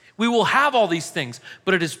paradise. We will have all these things,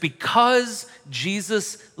 but it is because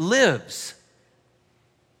Jesus lives.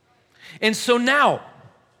 And so now,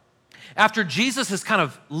 after Jesus has kind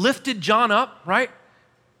of lifted John up, right?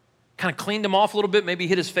 Kind of cleaned him off a little bit, maybe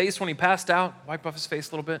hit his face when he passed out, wiped off his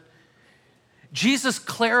face a little bit. Jesus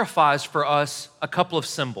clarifies for us a couple of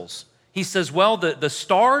symbols. He says, well, the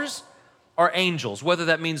stars are angels, whether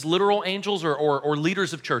that means literal angels or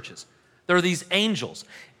leaders of churches. There are these angels.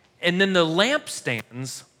 And then the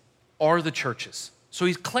lampstands are the churches. So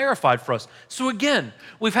he's clarified for us. So again,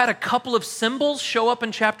 we've had a couple of symbols show up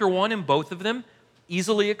in chapter 1 and both of them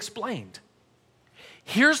easily explained.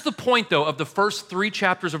 Here's the point, though, of the first 3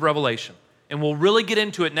 chapters of Revelation, and we'll really get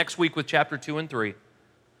into it next week with chapter 2 and 3.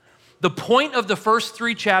 The point of the first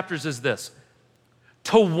 3 chapters is this: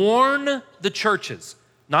 to warn the churches,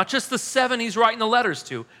 not just the 7 he's writing the letters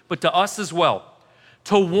to, but to us as well.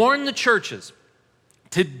 To warn the churches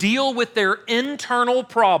to deal with their internal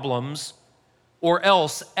problems, or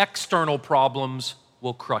else external problems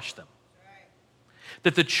will crush them.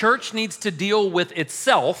 That the church needs to deal with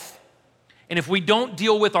itself. And if we don't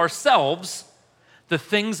deal with ourselves, the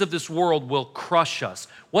things of this world will crush us.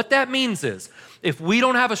 What that means is, if we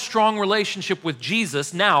don't have a strong relationship with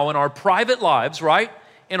Jesus now in our private lives, right?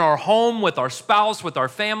 In our home, with our spouse, with our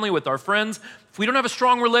family, with our friends, if we don't have a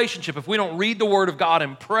strong relationship, if we don't read the Word of God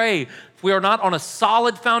and pray, if we are not on a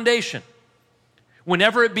solid foundation,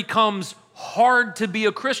 whenever it becomes hard to be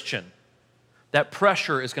a Christian, that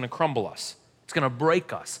pressure is going to crumble us. It's going to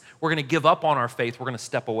break us. We're going to give up on our faith. We're going to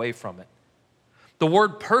step away from it. The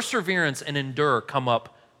word perseverance and endure come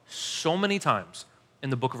up so many times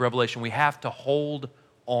in the book of Revelation. We have to hold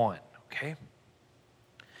on, okay?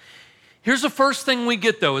 Here's the first thing we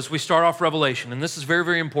get, though, as we start off Revelation, and this is very,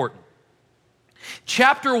 very important.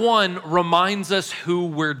 Chapter 1 reminds us who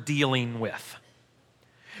we're dealing with.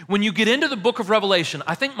 When you get into the book of Revelation,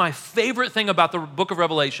 I think my favorite thing about the book of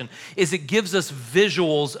Revelation is it gives us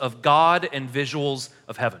visuals of God and visuals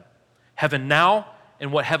of heaven. Heaven now,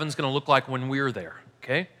 and what heaven's going to look like when we're there,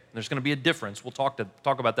 okay? There's going to be a difference. We'll talk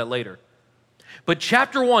about that later. But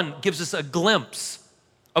chapter 1 gives us a glimpse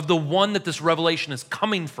of the one that this revelation is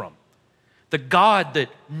coming from. The God that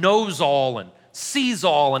knows all and sees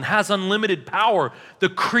all and has unlimited power. The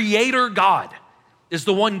creator God is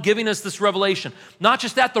the one giving us this revelation. Not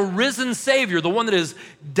just that, the risen Savior, the one that has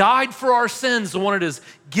died for our sins, the one that has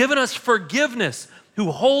given us forgiveness, who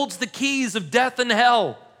holds the keys of death and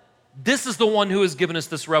hell. This is the one who has given us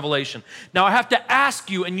this revelation. Now I have to ask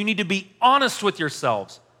you, and you need to be honest with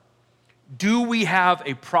yourselves, do we have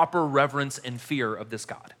a proper reverence and fear of this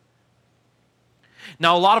God?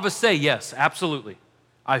 Now a lot of us say, yes, absolutely.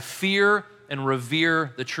 I fear and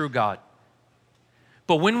revere the true God.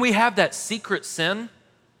 But when we have that secret sin,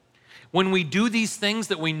 when we do these things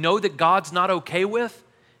that we know that God's not okay with,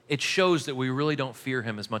 it shows that we really don't fear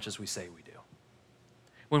him as much as we say we do.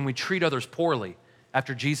 When we treat others poorly,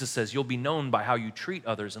 after Jesus says, you'll be known by how you treat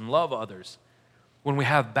others and love others. When we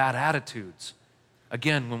have bad attitudes,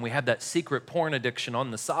 again, when we have that secret porn addiction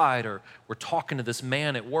on the side, or we're talking to this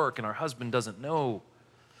man at work and our husband doesn't know,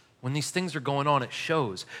 when these things are going on, it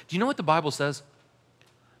shows. Do you know what the Bible says?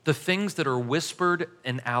 The things that are whispered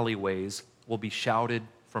in alleyways will be shouted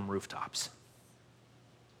from rooftops.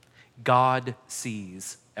 God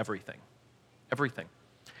sees everything. Everything.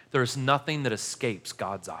 There's nothing that escapes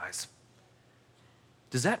God's eyes.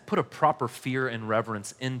 Does that put a proper fear and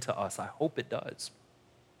reverence into us? I hope it does.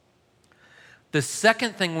 The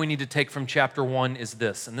second thing we need to take from chapter 1 is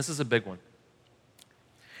this, and this is a big one.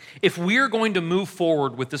 If we're going to move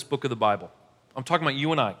forward with this book of the Bible, I'm talking about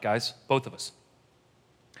you and I, guys, both of us.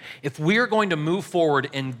 If we're going to move forward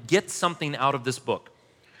and get something out of this book,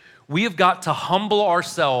 we have got to humble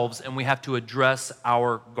ourselves and we have to address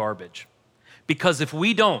our garbage. Because if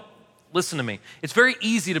we don't, listen to me, it's very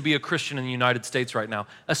easy to be a Christian in the United States right now,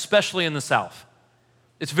 especially in the South.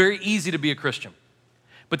 It's very easy to be a Christian.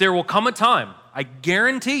 But there will come a time, I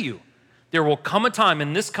guarantee you, there will come a time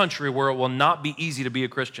in this country where it will not be easy to be a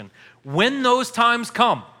Christian. When those times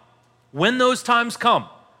come,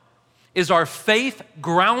 is our faith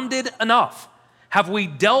grounded enough? Have we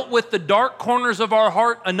dealt with the dark corners of our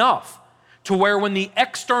heart enough to where when the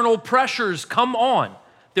external pressures come on,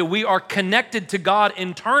 that we are connected to God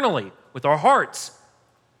internally with our hearts?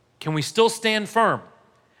 Can we still stand firm?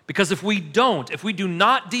 Because if we do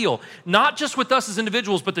not deal, not just with us as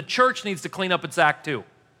individuals, but the church needs to clean up its act too.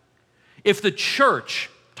 If the church,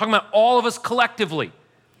 talking about all of us collectively,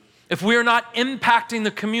 if we are not impacting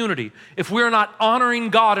the community, if we are not honoring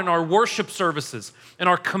God in our worship services, in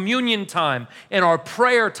our communion time, in our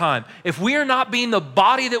prayer time, if we are not being the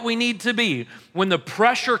body that we need to be, when the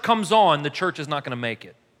pressure comes on, the church is not going to make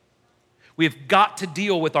it. We've got to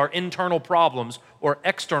deal with our internal problems or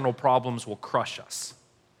external problems will crush us.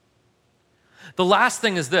 The last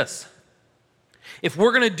thing is this. If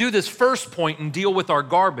we're going to do this first point and deal with our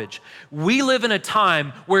garbage, we live in a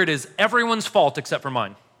time where it is everyone's fault except for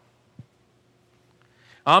mine.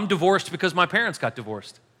 I'm divorced because my parents got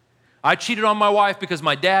divorced. I cheated on my wife because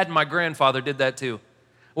my dad and my grandfather did that too.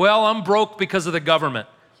 Well, I'm broke because of the government.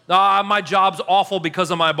 My job's awful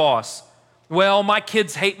because of my boss. Well, my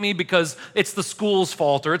kids hate me because it's the school's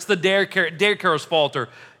fault, or it's the daycare's fault, or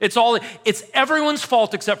it's everyone's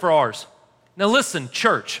fault except for ours. Now listen,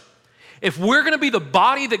 church, if we're going to be the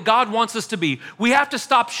body that God wants us to be, we have to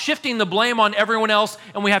stop shifting the blame on everyone else,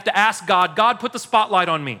 and we have to ask God, God, put the spotlight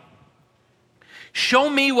on me. Show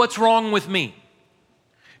me what's wrong with me.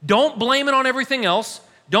 Don't blame it on everything else.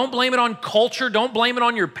 Don't blame it on culture. Don't blame it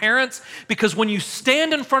on your parents, because when you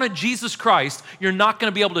stand in front of Jesus Christ, you're not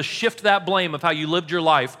going to be able to shift that blame of how you lived your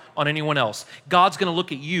life on anyone else. God's going to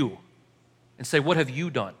look at you and say, what have you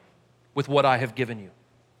done with what I have given you?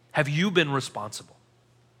 Have you been responsible?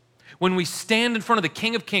 When we stand in front of the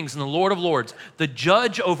King of Kings and the Lord of Lords, the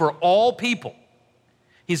judge over all people,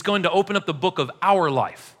 he's going to open up the book of our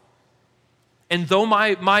life. And though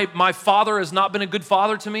my father has not been a good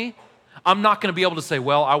father to me, I'm not going to be able to say,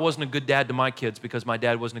 well, I wasn't a good dad to my kids because my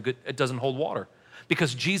dad wasn't a good, it doesn't hold water.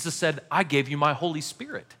 Because Jesus said, I gave you my Holy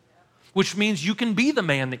Spirit, which means you can be the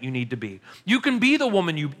man that you need to be. You can be the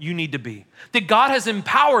woman you need to be. That God has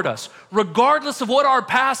empowered us, regardless of what our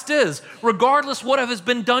past is, regardless what has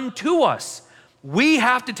been done to us. We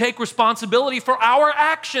have to take responsibility for our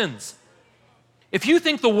actions. If you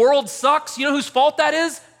think the world sucks, you know whose fault that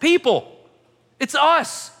is? People. It's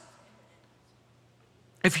us.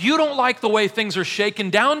 If you don't like the way things are shaken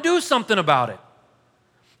down, do something about it.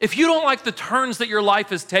 If you don't like the turns that your life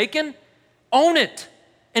has taken, own it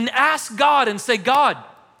and ask God and say, God,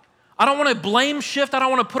 I don't want to blame shift. I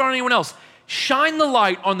don't want to put on anyone else. Shine the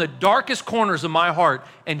light on the darkest corners of my heart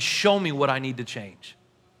and show me what I need to change.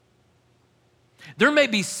 There may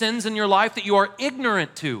be sins in your life that you are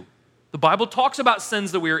ignorant to. The Bible talks about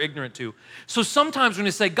sins that we are ignorant to. So sometimes when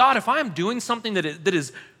you say, God, if I am doing something that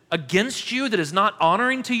is against you, that is not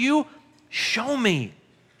honoring to you, show me.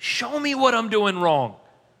 Show me what I'm doing wrong.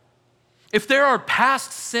 If there are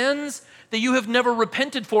past sins that you have never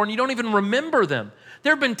repented for and you don't even remember them,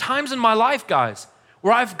 there have been times in my life, guys,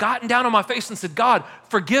 where I've gotten down on my face and said, God,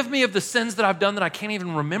 forgive me of the sins that I've done that I can't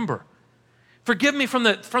even remember. Forgive me from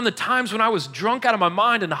the times when I was drunk out of my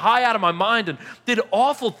mind and high out of my mind and did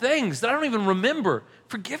awful things that I don't even remember.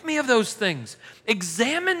 Forgive me of those things.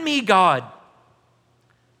 Examine me, God.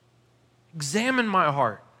 Examine my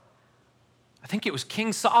heart. I think it was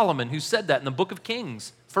King Solomon who said that in the book of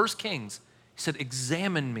Kings, 1 Kings. He said,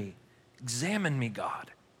 examine me,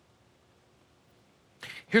 God.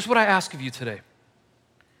 Here's what I ask of you today.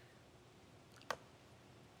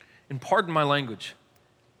 And pardon my language.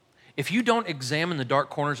 If you don't examine the dark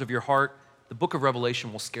corners of your heart, the book of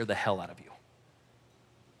Revelation will scare the hell out of you.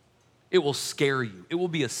 It will scare you. It will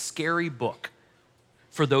be a scary book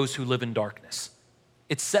for those who live in darkness.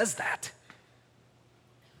 It says that.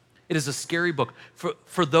 It is a scary book.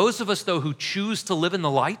 For those of us, though, who choose to live in the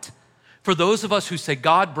light, for those of us who say,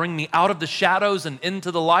 God, bring me out of the shadows and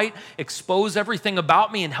into the light, expose everything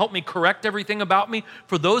about me and help me correct everything about me,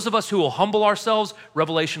 for those of us who will humble ourselves,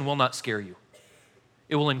 Revelation will not scare you.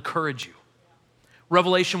 It will encourage you.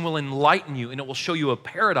 Revelation will enlighten you, and it will show you a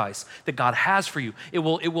paradise that God has for you. It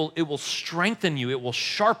will strengthen you. It will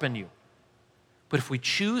sharpen you. But if we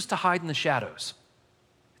choose to hide in the shadows,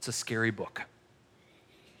 it's a scary book.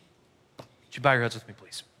 Would you bow your heads with me,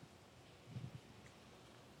 please?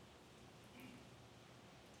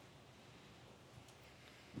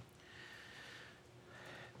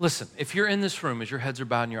 Listen, if you're in this room as your heads are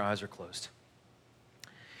bowed and your eyes are closed,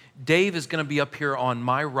 Dave is going to be up here on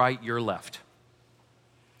my right, your left.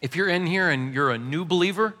 If you're in here and you're a new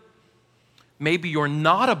believer, maybe you're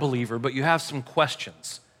not a believer, but you have some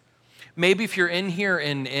questions. Maybe if you're in here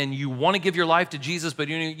and you want to give your life to Jesus, but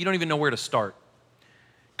you don't even know where to start.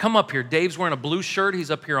 Come up here. Dave's wearing a blue shirt. He's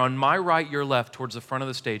up here on my right, your left, towards the front of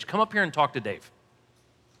the stage. Come up here and talk to Dave.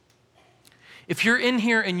 If you're in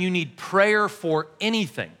here and you need prayer for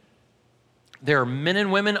anything, there are men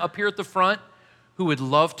and women up here at the front who would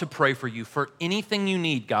love to pray for you for anything you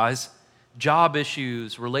need, guys. Job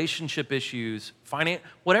issues, relationship issues, finance,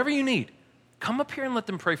 whatever you need. Come up here and let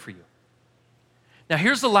them pray for you. Now,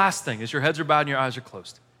 here's the last thing as your heads are bowed and your eyes are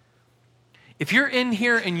closed. If you're in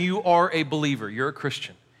here and you are a believer, you're a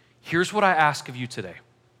Christian, here's what I ask of you today.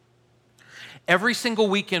 Every single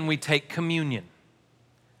weekend we take communion.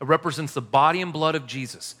 It represents the body and blood of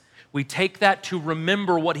Jesus. We take that to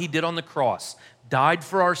remember what he did on the cross, died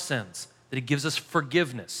for our sins, that he gives us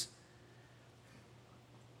forgiveness.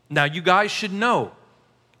 Now, you guys should know,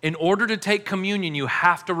 in order to take communion, you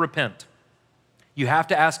have to repent. You have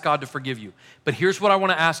to ask God to forgive you. But here's what I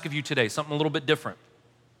want to ask of you today, something a little bit different.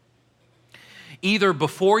 Either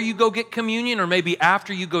before you go get communion or maybe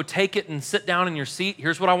after you go take it and sit down in your seat,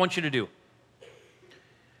 here's what I want you to do.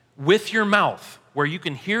 With your mouth, where you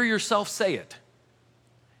can hear yourself say it,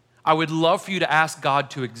 I would love for you to ask God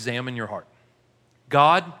to examine your heart.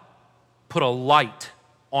 God, put a light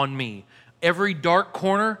on me. Every dark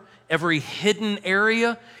corner, every hidden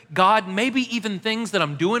area, God, maybe even things that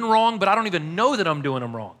I'm doing wrong, but I don't even know that I'm doing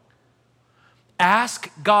them wrong. Ask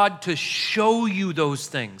God to show you those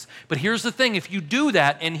things. But here's the thing, if you do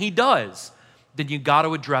that, and he does, then you got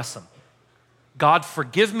to address them. God,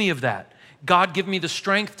 forgive me of that. God, give me the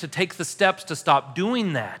strength to take the steps to stop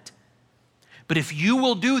doing that. But if you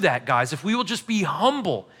will do that, guys, if we will just be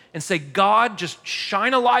humble and say, God, just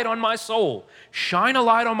shine a light on my soul, shine a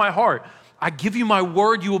light on my heart, I give you my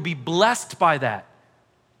word, you will be blessed by that.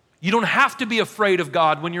 You don't have to be afraid of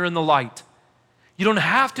God when you're in the light. You don't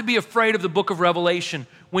have to be afraid of the book of Revelation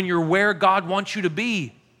when you're where God wants you to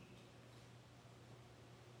be.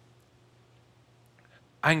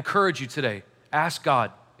 I encourage you today, ask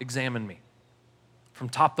God, examine me from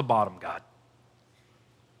top to bottom, God.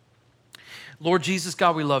 Lord Jesus,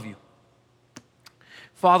 God, we love you.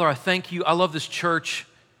 Father, I thank you. I love this church.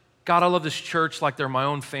 God, I love this church like they're my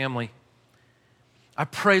own family. I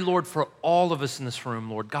pray, Lord, for all of us in this room,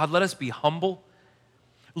 Lord. God, let us be humble.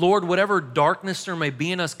 Lord, whatever darkness there may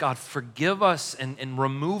be in us, God, forgive us and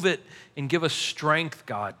remove it and give us strength,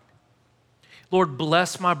 God. Lord,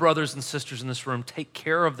 bless my brothers and sisters in this room. Take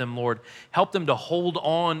care of them, Lord. Help them to hold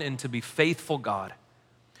on and to be faithful, God.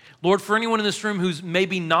 Lord, for anyone in this room who's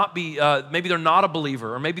maybe they're not a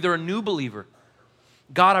believer or maybe they're a new believer,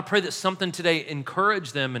 God, I pray that something today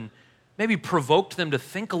encouraged them and maybe provoked them to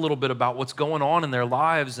think a little bit about what's going on in their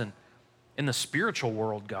lives and in the spiritual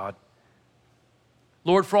world, God.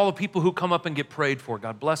 Lord, for all the people who come up and get prayed for,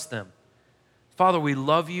 God, bless them. Father, we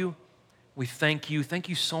love you. We thank you. Thank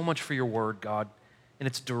you so much for your word, God, and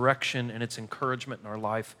its direction and its encouragement in our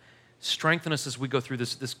life. Strengthen us as we go through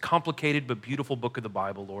this complicated but beautiful book of the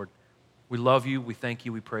Bible, Lord. We love you. We thank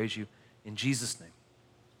you. We praise you. In Jesus' name,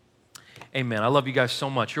 Amen. I love you guys so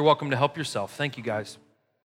much. You're welcome to help yourself. Thank you, guys.